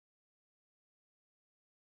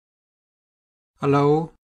Hello,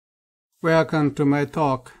 welcome to my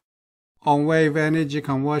talk on wave energy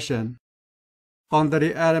conversion,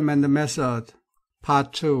 boundary element method,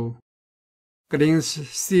 part 2, Green's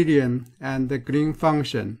theorem and the Green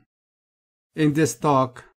function. In this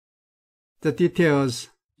talk, the details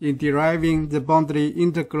in deriving the boundary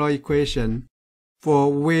integral equation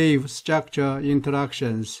for wave structure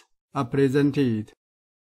interactions are presented.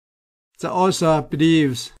 The author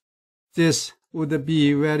believes this would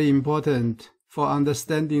be very important for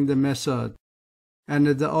understanding the method, and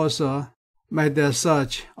the author made a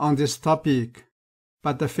search on this topic,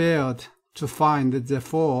 but failed to find the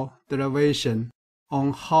full derivation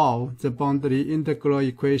on how the boundary integral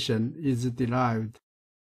equation is derived,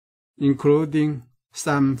 including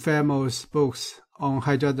some famous books on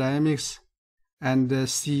hydrodynamics and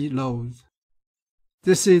sea laws.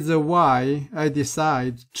 This is why I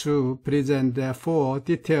decided to present a full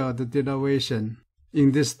detailed derivation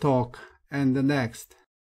in this talk and the next.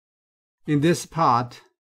 In this part,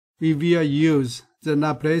 we will use the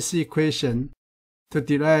Laplace equation to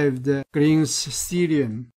derive the Green's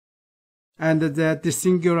theorem and the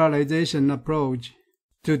de-singularisation approach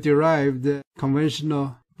to derive the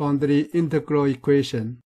conventional boundary integral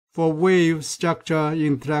equation for wave structure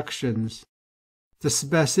interactions. The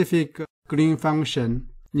specific Green function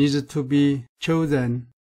needs to be chosen,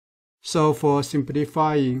 so for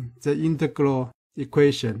simplifying the integral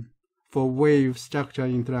equation for wave structure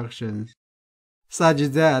interactions, such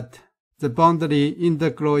that the boundary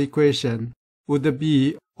integral equation would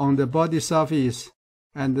be on the body surface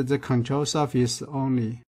and the control surface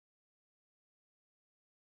only.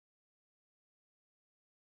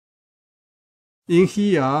 In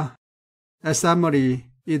here, a summary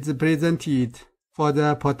is presented for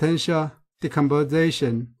the potential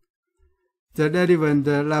decomposition, the relevant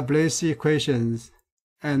Laplace equations,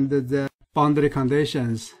 and the boundary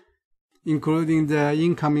conditions, including the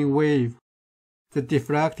incoming wave, the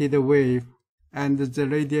diffracted wave, and the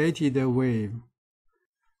radiated wave.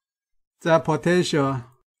 The potential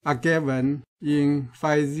are given in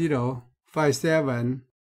phi 0, phi 7,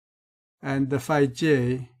 and phi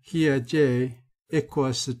j, here j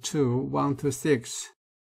equals to 1 to 6,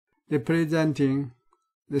 representing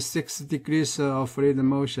the 6 degrees of freedom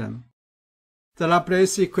motion. The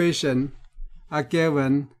Laplace equation are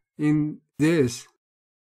given in this.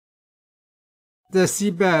 The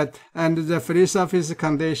seabed and the free surface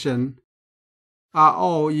condition are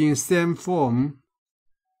all in same form.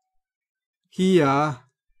 Here,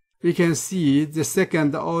 we can see the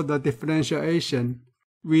second order differentiation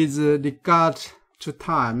with regard to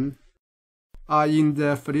time are in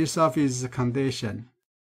the free surface condition.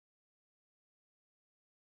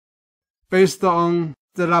 Based on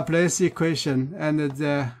the Laplace equation and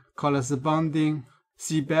the corresponding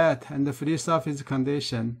seabed and free surface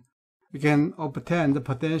condition, we can obtain the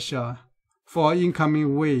potential for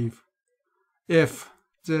incoming wave if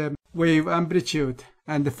the wave amplitude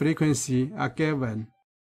and frequency are given.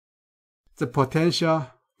 The potential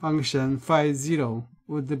function phi 0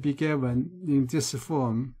 would be given in this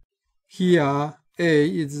form. Here, A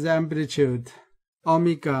is the amplitude,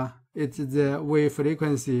 omega is the wave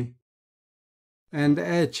frequency, and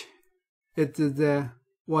h is the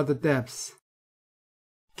water depth.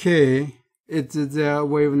 K is the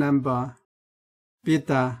wave number,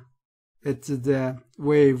 beta is the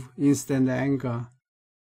wave instant angle.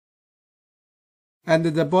 And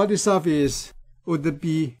the body surface would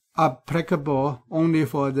be applicable only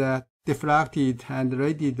for the diffracted and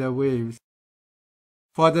radiated waves.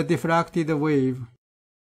 For the diffracted wave,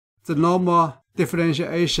 the normal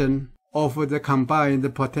differentiation of the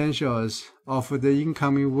combined potentials of the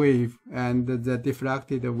incoming wave and the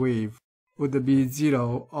diffracted wave would be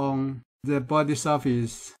 0 on the body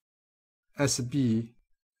surface SB.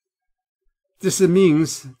 This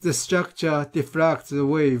means the structure diffracts the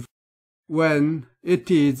wave when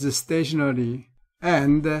it is stationary,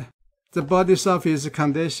 and the body surface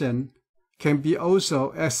condition can be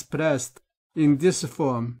also expressed in this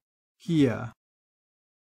form here.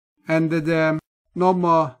 And the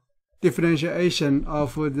normal differentiation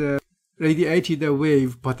of the radiated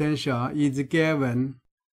wave potential is given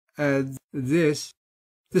as this.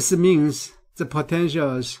 This means the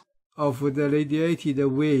potentials of the radiated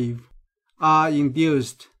wave are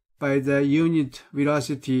induced by the unit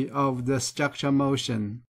velocity of the structure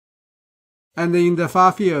motion. And in the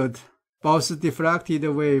far field, both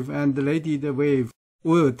diffracted wave and radiated wave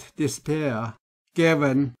would disappear,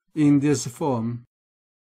 given in this form.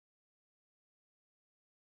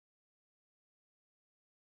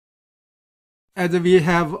 As we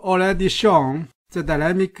have already shown, the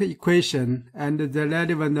dynamic equation and the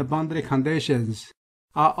relevant boundary conditions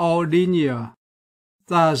are all linear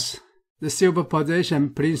Thus, the superposition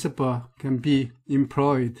principle can be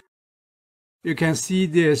employed. You can see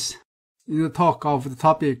this in the talk of the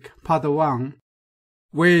topic Part 1,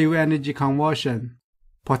 Wave Energy Conversion,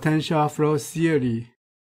 Potential Flow Theory.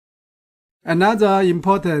 Another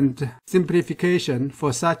important simplification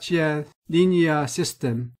for such a linear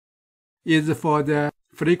system is for the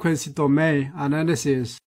frequency domain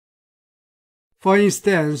analysis. For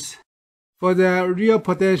instance, for the real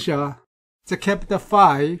potential, the capital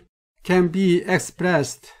phi can be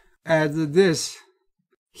expressed as this.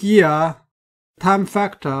 Here, time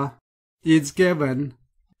factor is given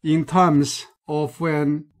in terms of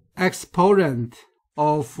an exponent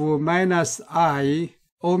of minus I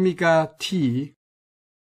omega t,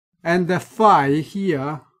 and the phi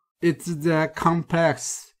here is the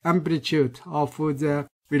complex amplitude of the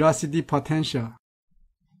velocity potential.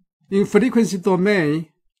 In frequency domain,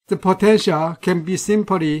 the potential can be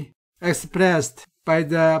simply expressed by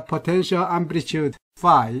the potential amplitude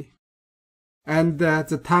phi, and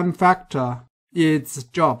the time factor is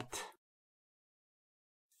dropped.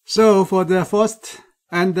 So for the first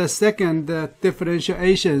and the second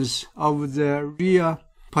differentiations of the real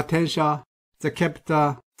potential, the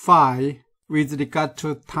capital phi, with regard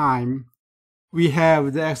to time, we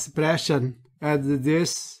have the expression as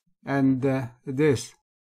this and this.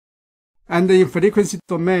 And in frequency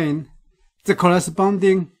domain, the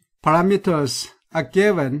corresponding parameters are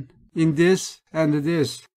given in this and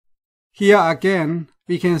this. Here again,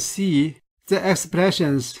 we can see the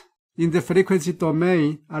expressions in the frequency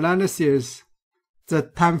domain analysis. The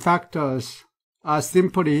time factors are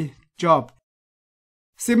simply dropped.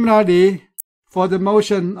 Similarly, for the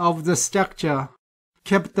motion of the structure,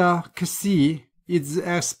 capital C is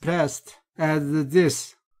expressed as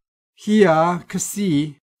this. Here,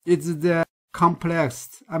 C is the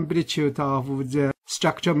complex amplitude of the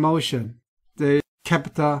structure motion, the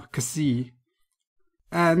capital C,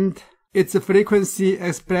 and its frequency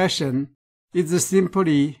expression is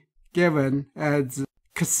simply given as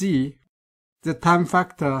C. The time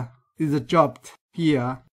factor is dropped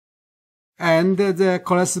here, and the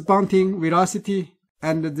corresponding velocity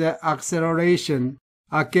and the acceleration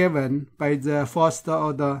are given by the first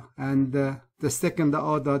order and the second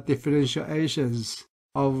order differentiations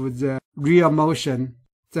of the real motion,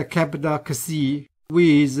 the capital C,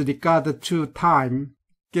 with regard to time,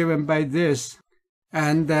 given by this.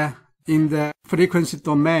 And in the frequency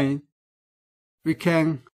domain, we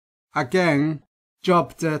can again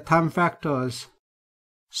drop the time factors.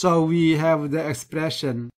 So we have the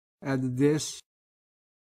expression as this.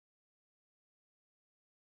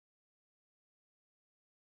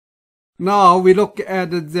 Now we look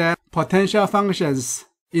at the potential functions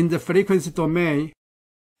in the frequency domain.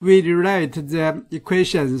 We relate the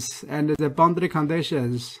equations and the boundary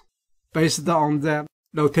conditions based on the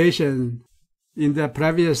notation in the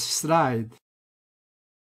previous slide.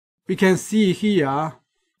 We can see here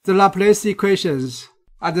the Laplace equations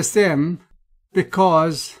are the same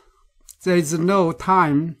because there is no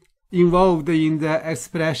time involved in the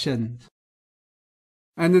expression.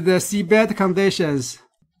 And the seabed conditions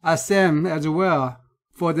are same as well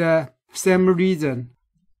for the same reason.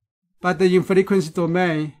 But in frequency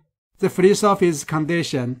domain, the free surface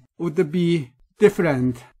condition would be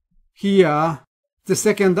different. Here, the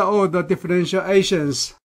second order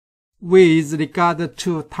differentiations with regard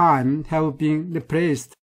to time have been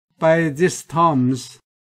replaced by these terms,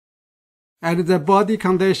 and the body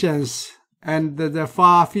conditions and the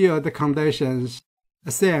far field conditions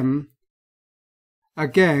are same.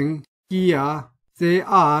 Again, here there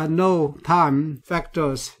are no time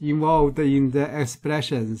factors involved in the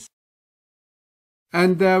expressions.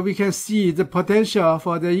 And we can see the potential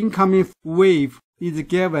for the incoming wave is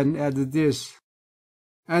given as this.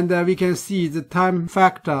 And we can see the time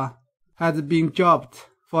factor has been dropped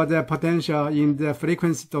for the potential in the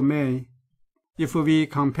frequency domain if we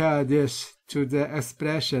compare this to the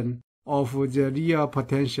expression of the real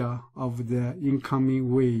potential of the incoming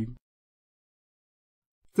wave.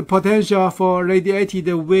 The potential for radiated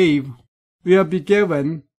wave will be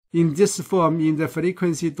given in this form in the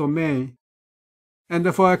frequency domain.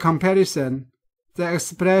 And for a comparison, the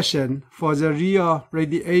expression for the real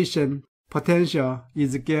radiation potential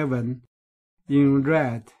is given in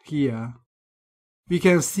red here. We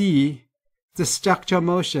can see the structure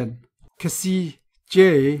motion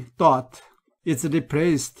Cj dot is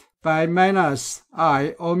replaced by minus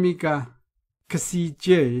I omega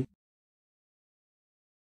Cj.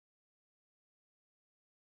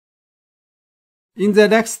 In the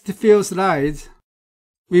next few slides,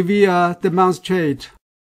 we will demonstrate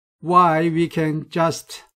why we can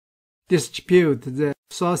just distribute the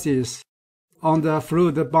sources on the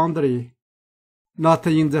fluid boundary, not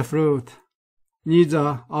in the fluid,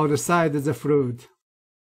 neither outside the fluid.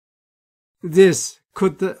 This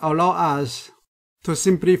could allow us to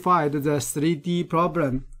simplify the 3D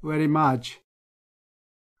problem very much.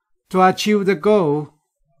 To achieve the goal,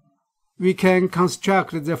 we can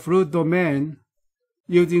construct the fluid domain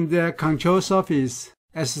using the control surface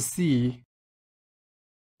SC,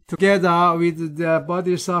 together with the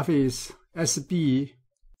body surface SB,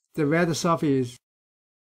 the wet surface,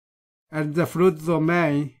 and the fluid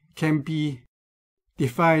domain can be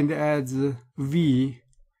defined as V,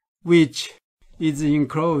 which is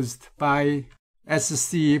enclosed by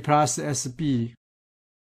SC plus SB.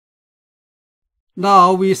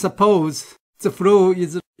 Now we suppose the fluid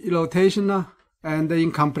is rotational and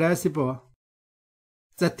incompressible.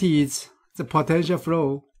 That is, the potential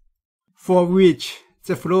flow, for which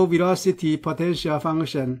the flow velocity potential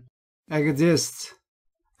function exists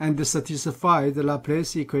and satisfies the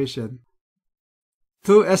Laplace equation.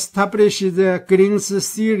 To establish the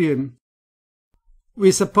Green's theorem,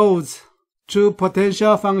 we suppose two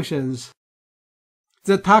potential functions.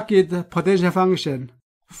 The target potential function,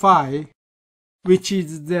 phi, which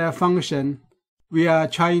is the function we are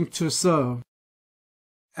trying to solve,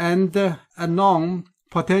 and a known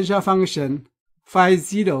potential function, phi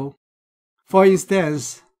 0, for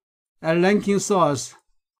instance, a Rankine source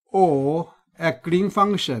or a Green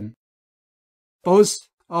function. Both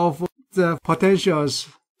of the potentials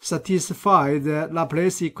satisfy the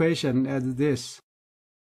Laplace equation as this.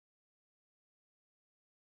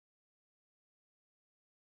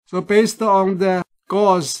 So based on the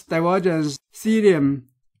Gauss divergence theorem,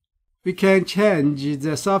 we can change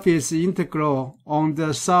the surface integral on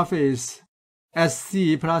the surface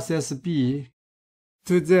SC plus SB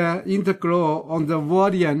to the integral on the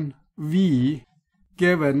volume V,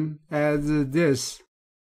 given as this.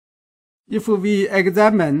 If we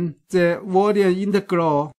examine the volume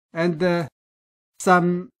integral and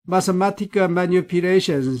some mathematical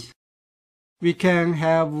manipulations, we can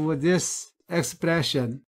have this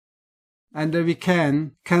expression, and we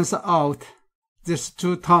can cancel out these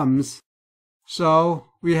two terms. So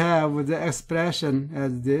we have the expression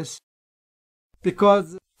as this.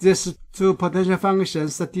 Because these two potential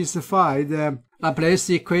functions satisfy the Laplace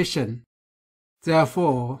equation,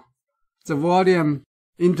 therefore the volume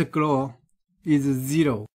integral is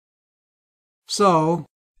 0. So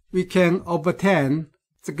we can obtain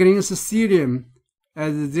the Green's theorem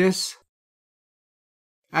as this,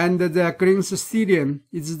 and the Green's theorem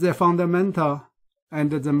is the fundamental and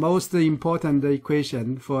the most important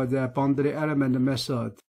equation for the boundary element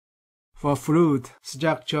method for fluid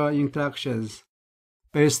structure interactions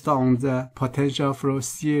based on the potential flow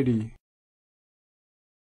theory.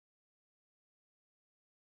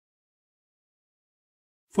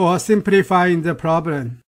 For simplifying the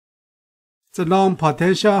problem, the known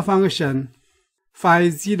potential function phi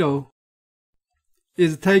 0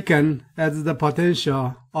 is taken as the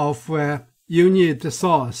potential of a unit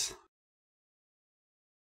source.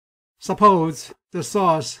 Suppose the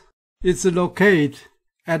source is located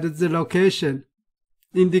at the location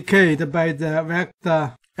indicated by the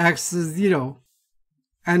vector x0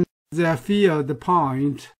 and the field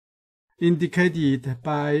point indicated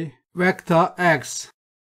by vector x.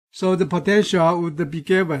 So the potential would be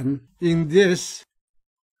given in this.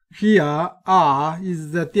 Here r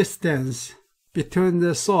is the distance between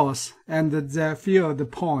the source and the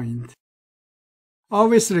field point.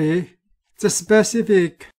 Obviously, the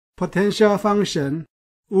specific potential function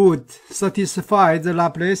would satisfy the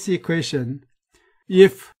Laplace equation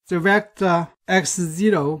if the vector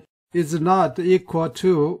x0 is not equal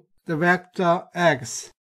to the vector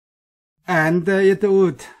x, and it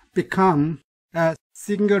would become a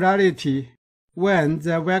singularity when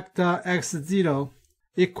the vector x0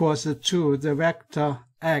 equals to the vector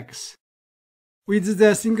x. With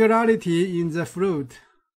the singularity in the fluid,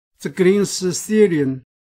 the Green's theorem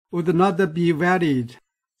would not be valid.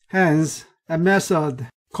 Hence, a method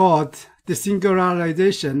called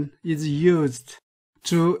de-singularisation is used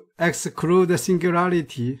to exclude the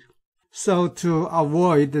singularity, so to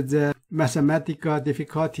avoid the mathematical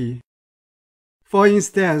difficulty. For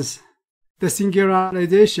instance, the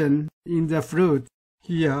singularization in the fluid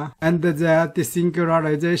here and the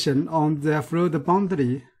de-singularization on the fluid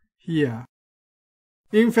boundary here.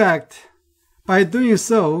 In fact, by doing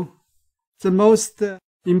so, the most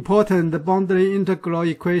important boundary integral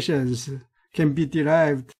equations can be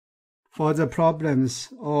derived for the problems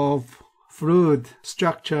of fluid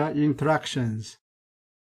structure interactions.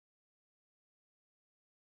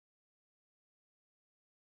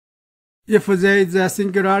 If there is a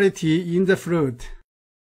singularity in the fluid,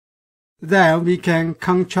 then we can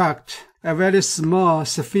construct a very small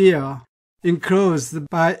sphere enclosed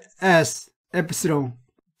by S epsilon.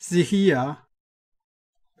 See here.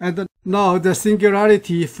 And now the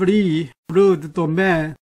singularity-free fluid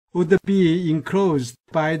domain would be enclosed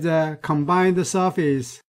by the combined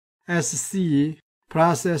surface SC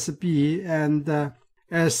plus SB and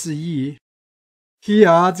SE.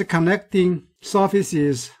 Here the connecting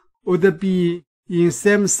surfaces would be in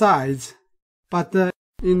same size, but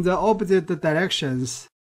in the opposite directions.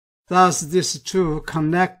 Thus these two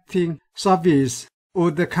connecting surfaces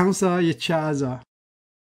would cancel each other.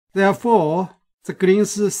 Therefore, the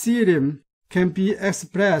Green's theorem can be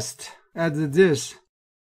expressed as this.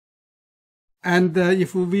 And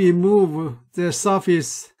if we move the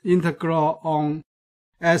surface integral on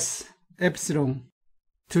S epsilon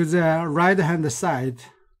to the right-hand side,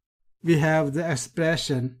 we have the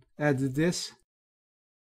expression as this.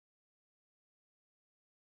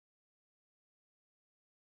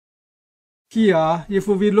 Here, if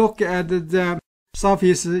we look at the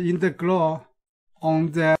surface integral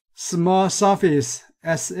on the small surface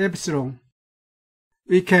S epsilon,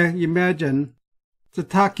 we can imagine the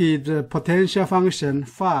target potential function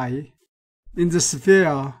phi in the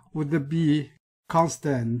sphere would be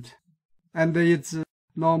constant, and its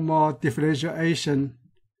normal differentiation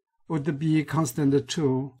would be constant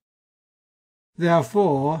too.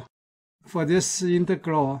 Therefore, for this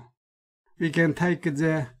integral, we can take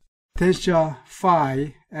the potential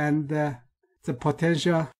phi and the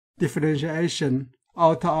potential differentiation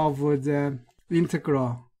out of the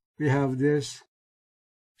integral. We have this.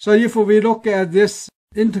 So if we look at this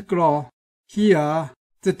integral here,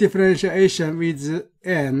 the differentiation with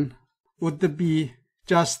n would be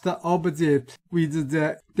just the opposite with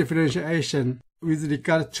the differentiation with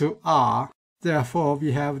regard to r. Therefore,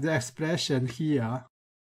 we have the expression here.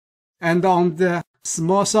 And on the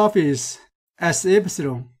small surface S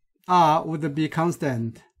epsilon, r would be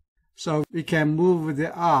constant. So we can move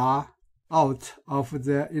the r out of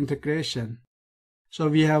the integration. So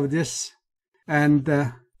we have this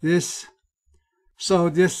and this. So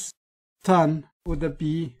this term would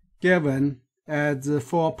be given as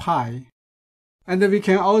 4 pi. And we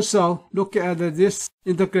can also look at this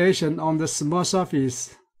integration on the small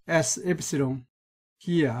surface S epsilon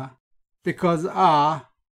here, because r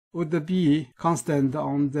would be constant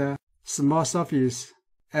on the small surface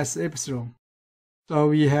S epsilon. So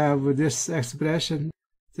we have this expression.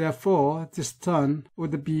 Therefore, this term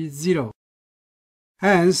would be 0.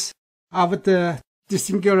 Hence, after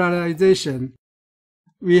de-singularization,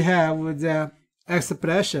 we have the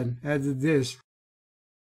expression as this.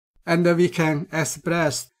 And we can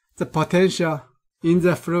express the potential in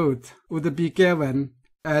the fluid would be given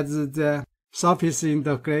as the surface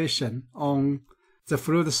integration on the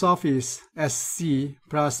fluid surface SC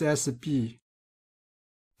plus SB.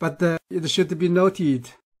 But it should be noted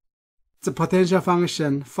the potential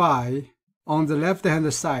function phi on the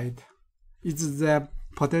left-hand side is the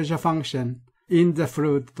potential function in the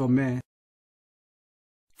fluid domain.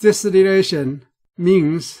 This relation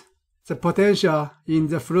means the potential in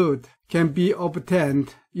the fluid can be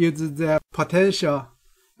obtained using the potential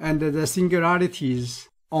and the singularities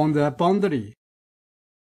on the boundary.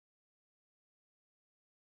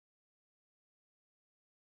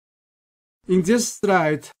 In this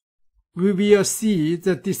slide, we will see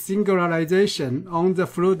the de-singularization on the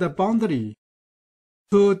fluid boundary.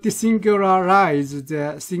 To de-singularize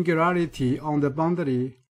the singularity on the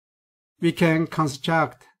boundary, we can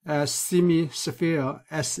construct a semi-sphere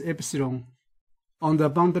S epsilon on the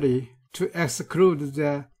boundary to exclude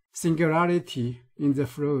the singularity in the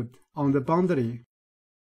fluid on the boundary.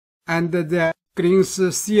 And the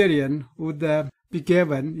Green's theorem would be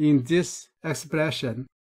given in this expression.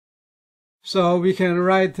 So we can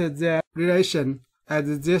write the relation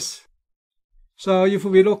as this. So if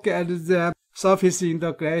we look at the surface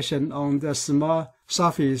integration on the small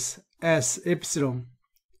surface S epsilon,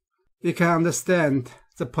 we can understand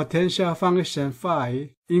the potential function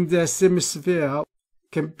phi in the semi-sphere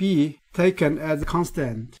can be taken as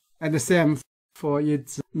constant, and the same for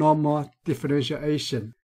its normal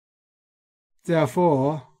differentiation.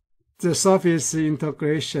 Therefore, the surface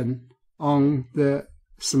integration on the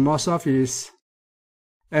small surface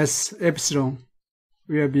S epsilon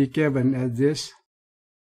will be given as this.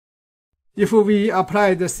 If we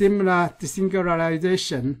apply the similar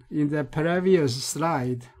de-singularization in the previous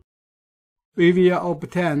slide, we will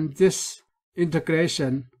obtain this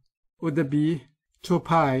integration would be 2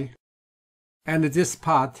 pi, and this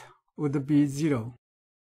part would be 0.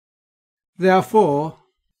 Therefore,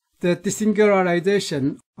 the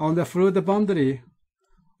de-singularization on the fluid boundary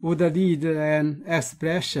would lead an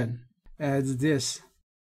expression as this.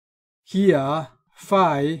 Here,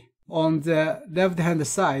 phi on the left-hand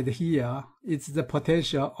side here is the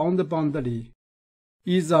potential on the boundary,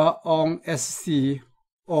 either on SC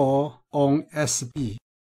or on SB.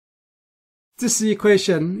 This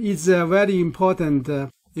equation is a very important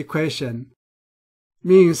equation.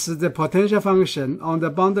 Means the potential function on the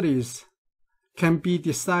boundaries can be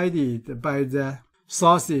decided by the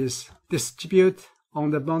sources distributed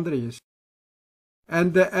on the boundaries.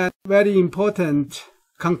 And a very important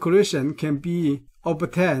conclusion can be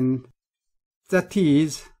obtained. That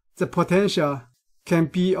is, the potential can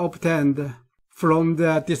be obtained from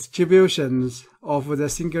the distributions of the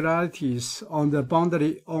singularities on the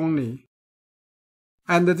boundary only.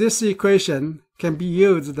 And this equation can be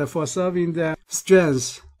used for solving the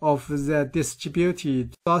strength of the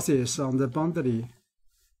distributed sources on the boundary,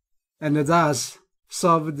 and thus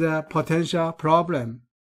solve the potential problem.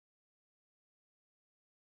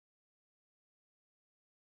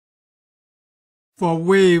 For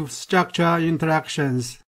wave structure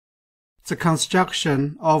interactions, the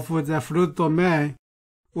construction of the fluid domain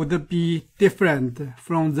would be different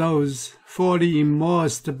from those fully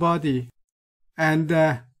immersed body, and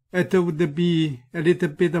it would be a little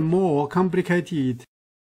bit more complicated.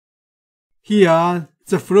 Here,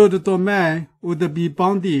 the fluid domain would be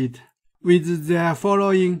bounded with the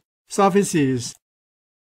following surfaces: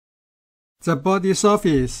 the body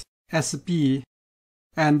surface, SB,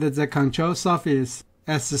 and the control surface,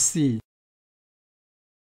 SC,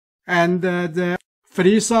 and the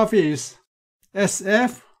free surface,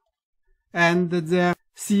 SF, and the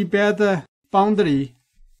seabed boundary,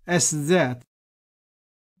 SZ.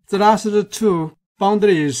 The last two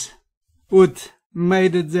boundaries would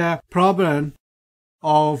make the problem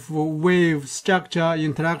of wave structure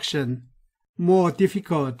interaction more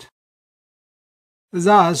difficult.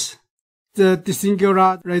 Thus, the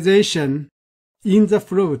de-singularisation in the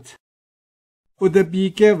fluid would be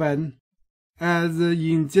given as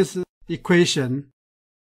in this equation.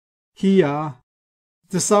 Here,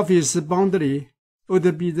 the surface boundary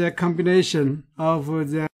would be the combination of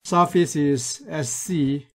the surfaces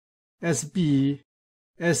SC, SB,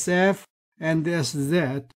 SF, and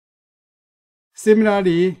SZ.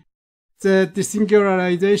 Similarly, the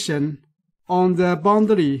de-singularisation on the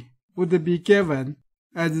boundary would be given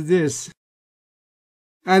as this.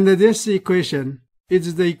 And this equation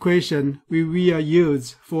is the equation we will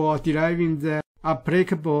use for deriving the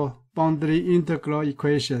applicable boundary integral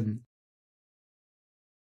equation.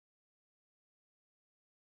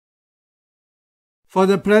 For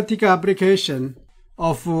the practical application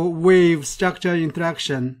of wave structure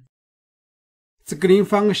interaction, the Green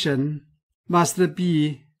function must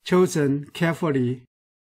be chosen carefully,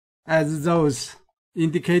 as those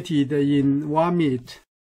indicated in Wahrmit.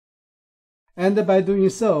 And by doing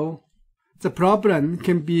so, the problem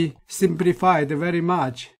can be simplified very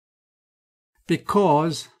much,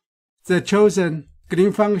 because the chosen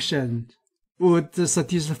Green function would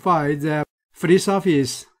satisfy the free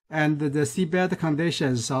surface and the seabed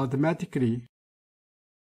conditions automatically.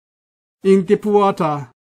 In deep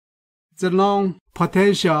water, the long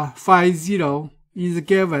potential phi 0 is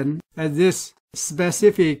given as this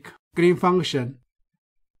specific Green function.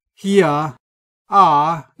 Here,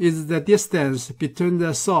 r is the distance between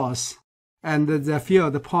the source and the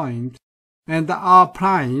field point, and r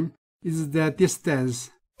prime is the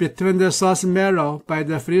distance between the source mirror by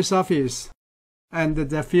the free surface and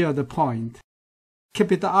the field point.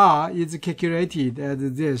 Capital R is calculated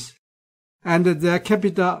as this, and the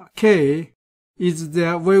capital K is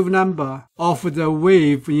the wave number of the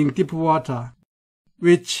wave in deep water,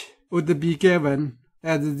 which would be given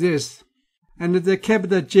as this, and the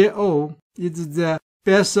capital Jo is the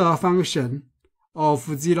Bessel function of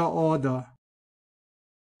zero order.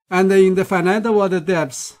 And in the finite order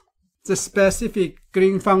depths, the specific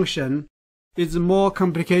Green function is more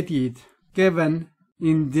complicated, given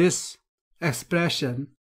in this expression.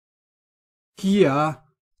 Here,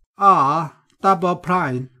 r double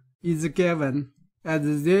prime is given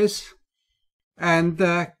as this, and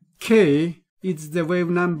k is the wave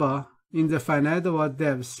number in the finite order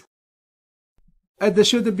depths. It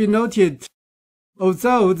should be noted,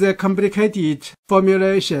 although the complicated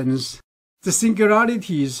formulations, the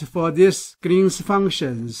singularities for these Green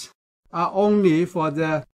functions are only for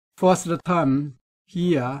the first term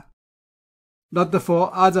here, not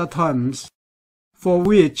for other terms, for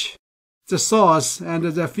which the source and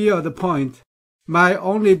the field point might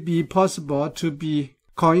only be possible to be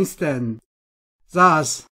coincident.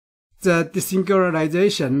 Thus, the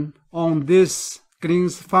de-singularisation on this Green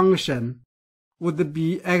function would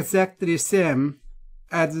be exactly the same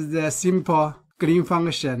as the simple Green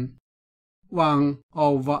function 1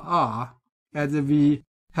 over r, as we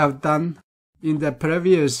have done in the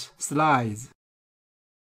previous slides.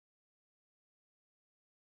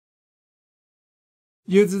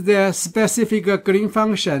 Use the specific Green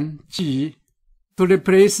function g to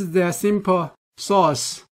replace the simple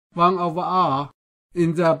source 1 over r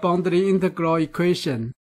in the boundary integral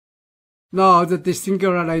equation. Now the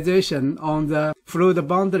de-singularisation on the fluid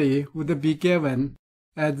boundary would be given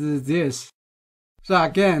as this. So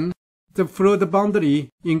again, the fluid boundary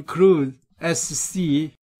includes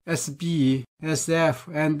SC, SB,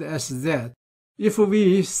 SF, and SZ. If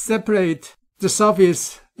we separate the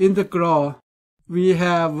surface integral, we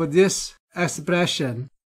have this expression,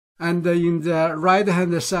 and in the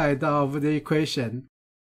right-hand side of the equation,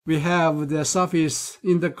 we have the surface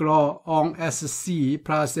integral on SC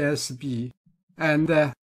plus SB,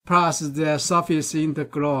 and plus the surface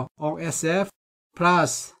integral on SF,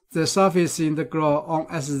 plus the surface integral on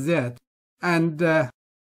SZ. And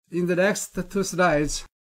in the next two slides,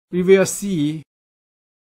 we will see,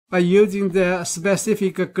 by using the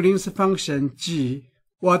specific Green's function g,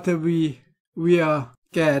 what we will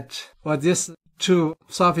get for this two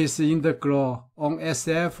surface integral on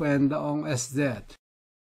SF and on SZ.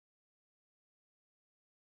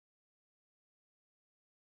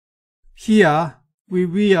 Here, we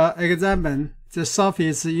will examine the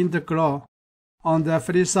surface integral on the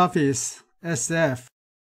free surface SF.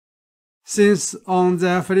 Since on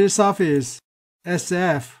the free surface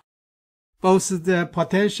SF, both the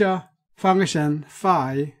potential function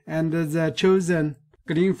phi and the chosen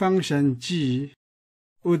Green function g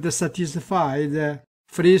would satisfy the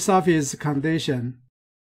free surface condition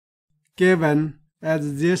given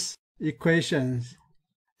as these equations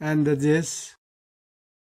and this.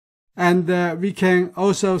 And we can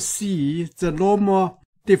also see the normal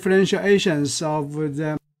differentiations of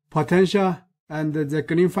the potential and the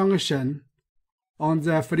Green function on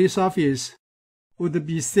the free surface would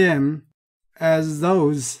be same as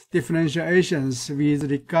those differentiations with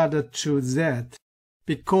regard to z,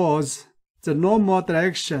 because the normal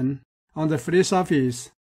direction on the free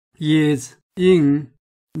surface is in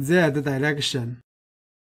z direction.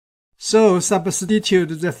 So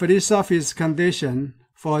substitute the free surface condition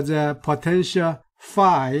for the potential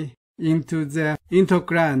phi into the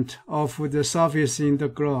integrand of the surface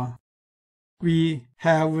integral. We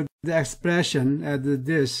have the expression as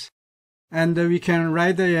this, and we can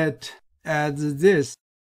write it as this.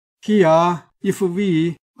 Here, if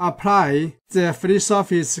we apply the free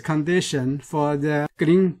surface condition for the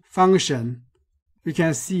Green function, we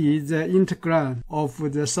can see the integrand of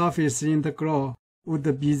the surface integral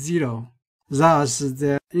would be 0. Thus,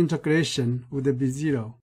 the integration would be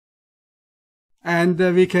 0. And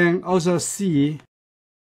we can also see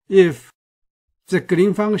if the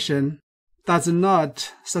Green function does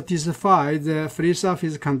not satisfy the free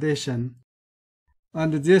surface condition,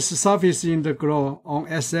 and this surface integral on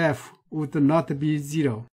SF would not be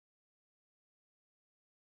 0.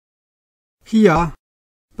 Here,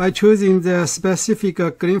 by choosing the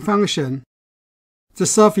specific Green function, the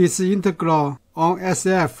surface integral on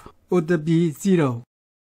SF would be 0.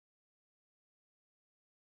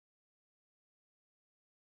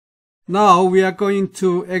 Now we are going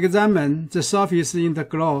to examine the surface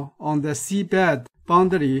integral on the seabed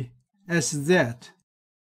boundary SZ.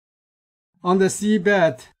 On the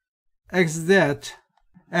seabed XZ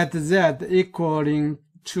at Z equaling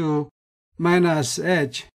to minus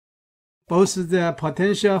h, both the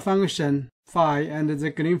potential function phi and the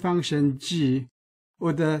Green function g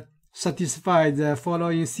would satisfy the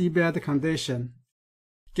following seabed condition,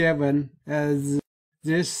 given as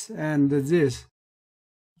this and this.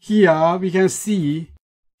 Here we can see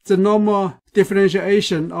the normal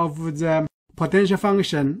differentiation of the potential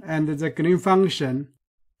function and the Green function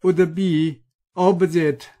would be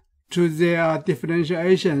opposite to their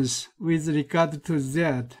differentiations with regard to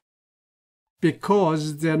z,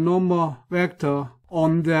 because the normal vector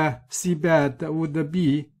on the seabed would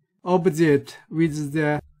be opposite with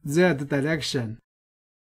the z direction.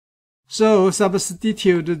 So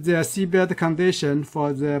substitute the seabed condition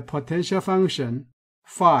for the potential function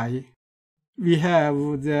phi. We have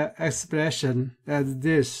the expression as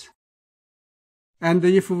this. And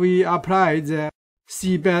if we apply the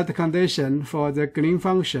seabed condition for the Green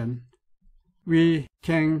function, we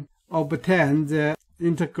can obtain the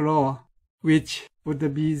integral, which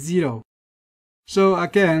would be 0. So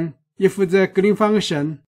again, if the Green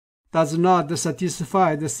function does not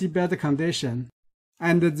satisfy the seabed condition,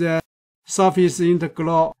 and the surface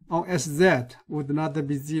integral on SZ would not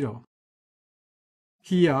be 0.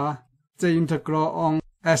 Here, the integral on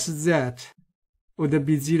SZ would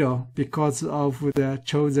be 0 because of the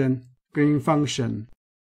chosen green function.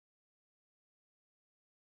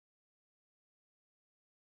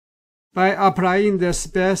 By applying the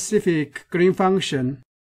specific green function,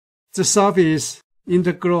 the surface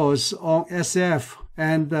integrals on SF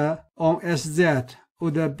and on SZ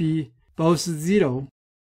would be both zero.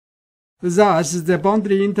 Thus, the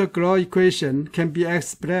boundary integral equation can be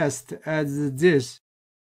expressed as this,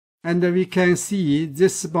 and we can see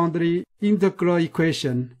this boundary integral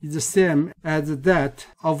equation is the same as that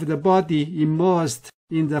of the body immersed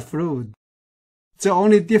in the fluid. The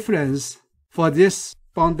only difference for this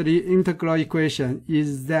boundary integral equation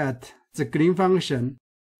is that the green function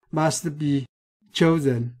must be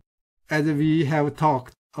chosen, as we have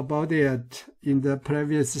talked about it in the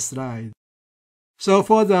previous slide. So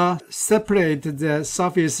further separate the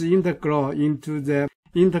surface integral into the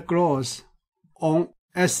integrals on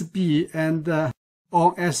SB and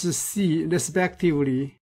on SC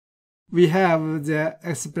respectively. We have the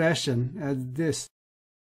expression as this.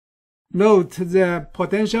 Note the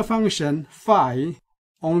potential function phi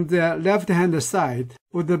on the left-hand side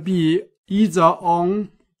would be either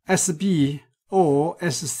on SB or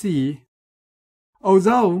SC,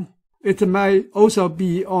 although it might also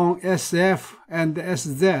be on SF and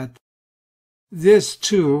SZ. These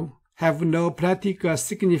two have no practical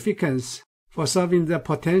significance for solving the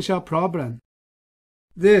potential problem.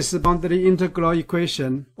 This boundary integral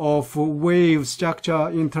equation of wave structure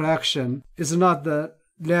interaction is not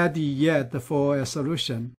ready yet for a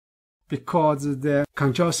solution, because the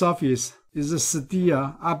control surface is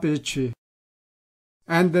still arbitrary,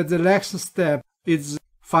 and the next step is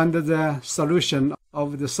find the solution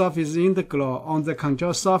of the surface integral on the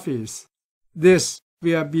control surface. This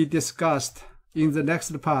will be discussed in the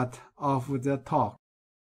next part of the talk.